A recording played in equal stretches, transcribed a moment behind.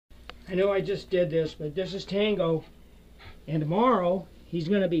I know I just did this, but this is Tango. And tomorrow, he's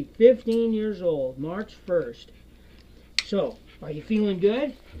going to be 15 years old, March 1st. So, are you feeling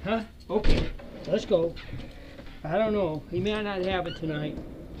good? Huh? Okay, let's go. I don't know. He may not have it tonight.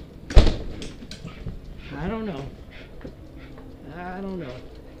 I don't know. I don't know.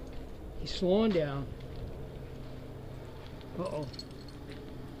 He's slowing down. Uh-oh.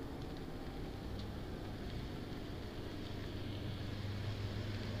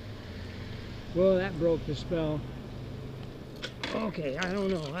 Well, that broke the spell. Okay, I don't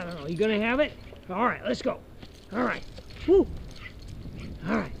know. You gonna have it? All right, let's go. All right. Woo.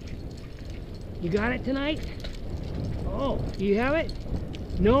 All right. You got it tonight? Oh, do you have it?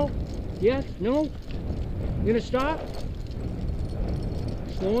 No? Yes? No? You gonna stop?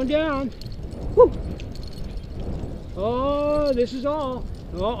 Slowing down. Woo. Oh, this is all.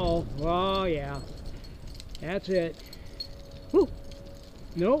 Uh-oh. Oh, yeah. That's it. Woo.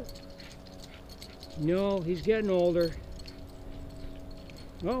 Nope. No, he's getting older.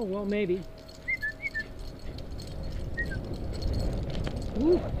 Oh, well, maybe.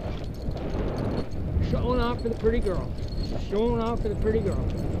 Woo. Showing off for the pretty girl. Showing off for the pretty girl.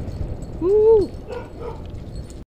 Woo!